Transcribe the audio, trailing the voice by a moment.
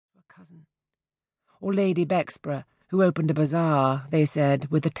cousin. Or Lady Bexborough, who opened a bazaar, they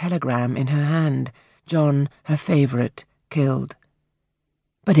said, with the telegram in her hand, John, her favourite, killed.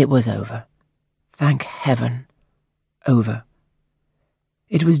 But it was over. Thank heaven. Over.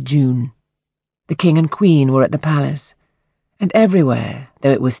 It was June. The King and Queen were at the palace, and everywhere,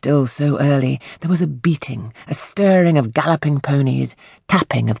 though it was still so early, there was a beating, a stirring of galloping ponies,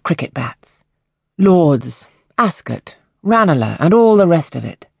 tapping of cricket bats. Lords, Ascot, Ranelagh, and all the rest of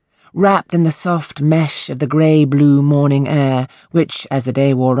it, wrapped in the soft mesh of the grey-blue morning air, which, as the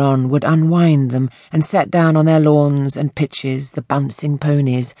day wore on, would unwind them and set down on their lawns and pitches the bouncing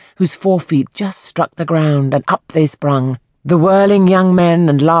ponies, whose forefeet just struck the ground, and up they sprung, the whirling young men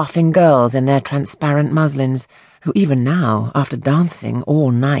and laughing girls in their transparent muslins, who even now, after dancing all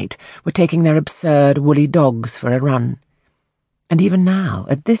night, were taking their absurd woolly dogs for a run. And even now,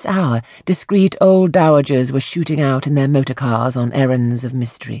 at this hour, discreet old dowagers were shooting out in their motor cars on errands of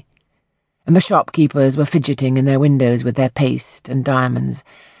mystery. And the shopkeepers were fidgeting in their windows with their paste and diamonds,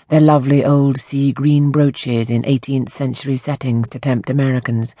 their lovely old sea-green brooches in 18th-century settings to tempt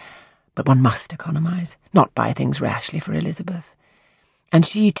Americans. But one must economise, not buy things rashly for Elizabeth. And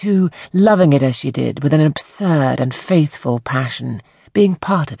she, too, loving it as she did, with an absurd and faithful passion, being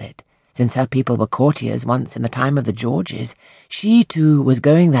part of it, since her people were courtiers once in the time of the Georges, she, too, was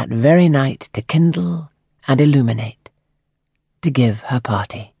going that very night to kindle and illuminate, to give her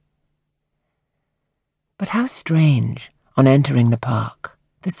party. But how strange, on entering the park,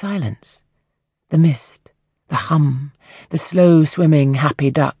 the silence, the mist, the hum, the slow-swimming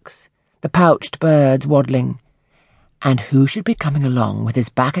happy ducks, the pouched birds waddling, and who should be coming along with his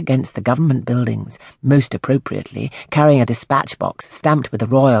back against the government buildings, most appropriately, carrying a dispatch box stamped with the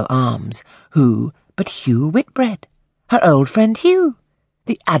royal arms, who but Hugh Whitbread, her old friend Hugh,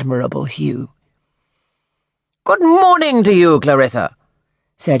 the admirable Hugh. "Good morning to you, Clarissa,"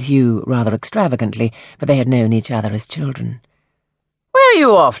 said Hugh rather extravagantly, for they had known each other as children. "Where are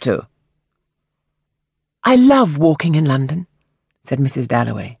you off to?" "I love walking in London," said Mrs.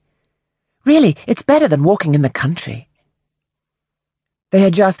 Dalloway. "Really, it's better than walking in the country." They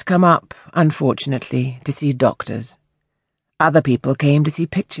had just come up, unfortunately, to see doctors. Other people came to see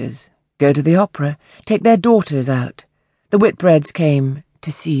pictures, go to the opera, take their daughters out. The Whitbreads came to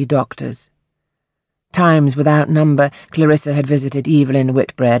see doctors. Times without number, Clarissa had visited Evelyn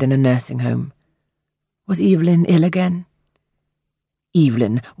Whitbread in a nursing home. Was Evelyn ill again?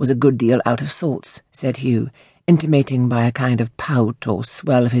 Evelyn was a good deal out of sorts, said Hugh, intimating by a kind of pout or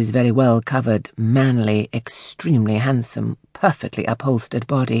swell of his very well-covered, manly, extremely handsome, perfectly upholstered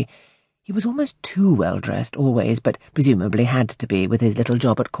body. He was almost too well-dressed always, but presumably had to be with his little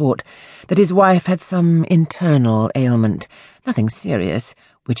job at court, that his wife had some internal ailment, nothing serious,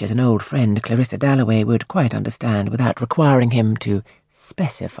 which as an old friend Clarissa Dalloway would quite understand without requiring him to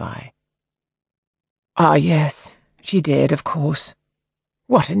specify. Ah, yes, she did, of course.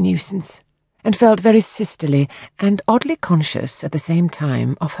 What a nuisance! And felt very sisterly and oddly conscious at the same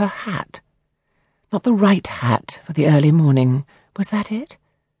time of her hat. Not the right hat for the early morning, was that it?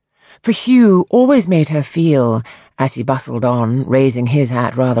 For Hugh always made her feel, as he bustled on, raising his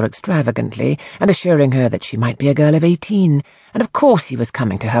hat rather extravagantly, and assuring her that she might be a girl of 18, and of course he was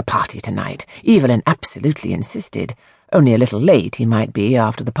coming to her party tonight. Evelyn absolutely insisted. Only a little late he might be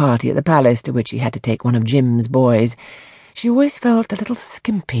after the party at the palace to which he had to take one of Jim's boys. She always felt a little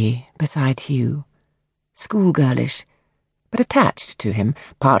skimpy beside Hugh, schoolgirlish, but attached to him,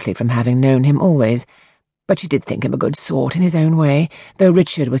 partly from having known him always. But she did think him a good sort in his own way, though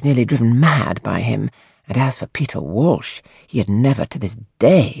Richard was nearly driven mad by him, and as for Peter Walsh, he had never to this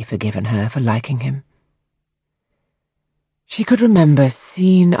day forgiven her for liking him. She could remember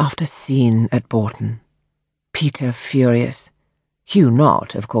scene after scene at Bourton. Peter furious. Hugh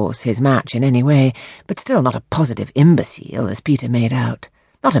not, of course, his match in any way, but still not a positive imbecile, as Peter made out,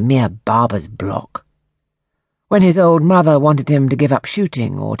 not a mere barber's block. When his old mother wanted him to give up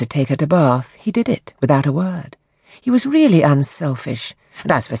shooting or to take her to Bath, he did it, without a word. He was really unselfish,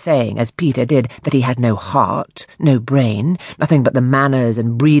 and as for saying, as Peter did, that he had no heart, no brain, nothing but the manners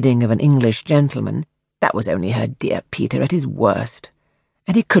and breeding of an English gentleman, that was only her dear Peter at his worst.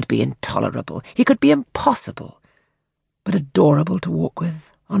 And he could be intolerable, he could be impossible, but adorable to walk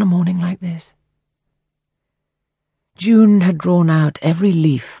with on a morning like this. June had drawn out every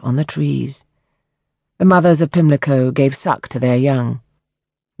leaf on the trees. The mothers of Pimlico gave suck to their young.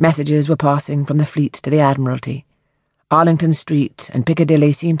 Messages were passing from the Fleet to the Admiralty. Arlington Street and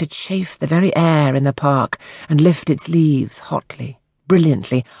Piccadilly seemed to chafe the very air in the park and lift its leaves hotly,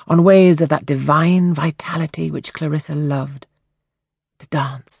 brilliantly, on waves of that divine vitality which Clarissa loved. To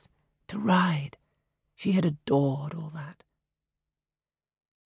dance, to ride, she had adored all that.